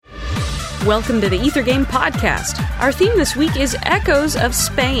Welcome to the Ether Game Podcast. Our theme this week is Echoes of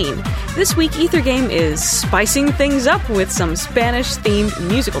Spain. This week, Ether Game is spicing things up with some Spanish-themed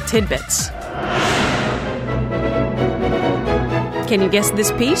musical tidbits. Can you guess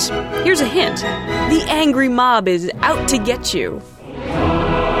this piece? Here's a hint. The angry mob is out to get you.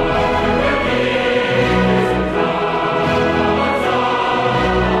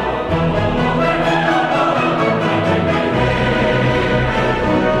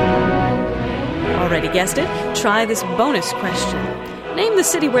 Already guessed it? Try this bonus question. Name the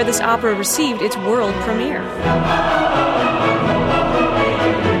city where this opera received its world premiere.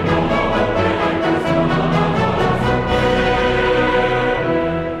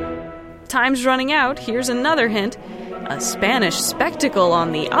 Time's running out. Here's another hint. A Spanish spectacle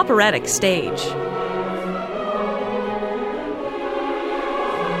on the operatic stage.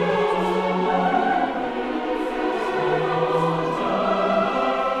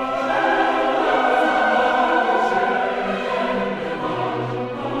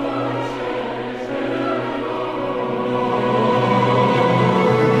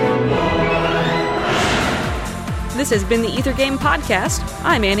 This has been the Ether Game Podcast.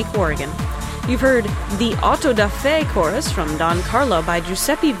 I'm Annie Corrigan. You've heard the Auto da Fe chorus from Don Carlo by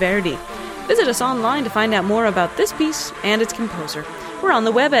Giuseppe Verdi. Visit us online to find out more about this piece and its composer. We're on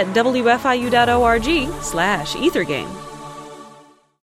the web at wfiu.org/ethergame.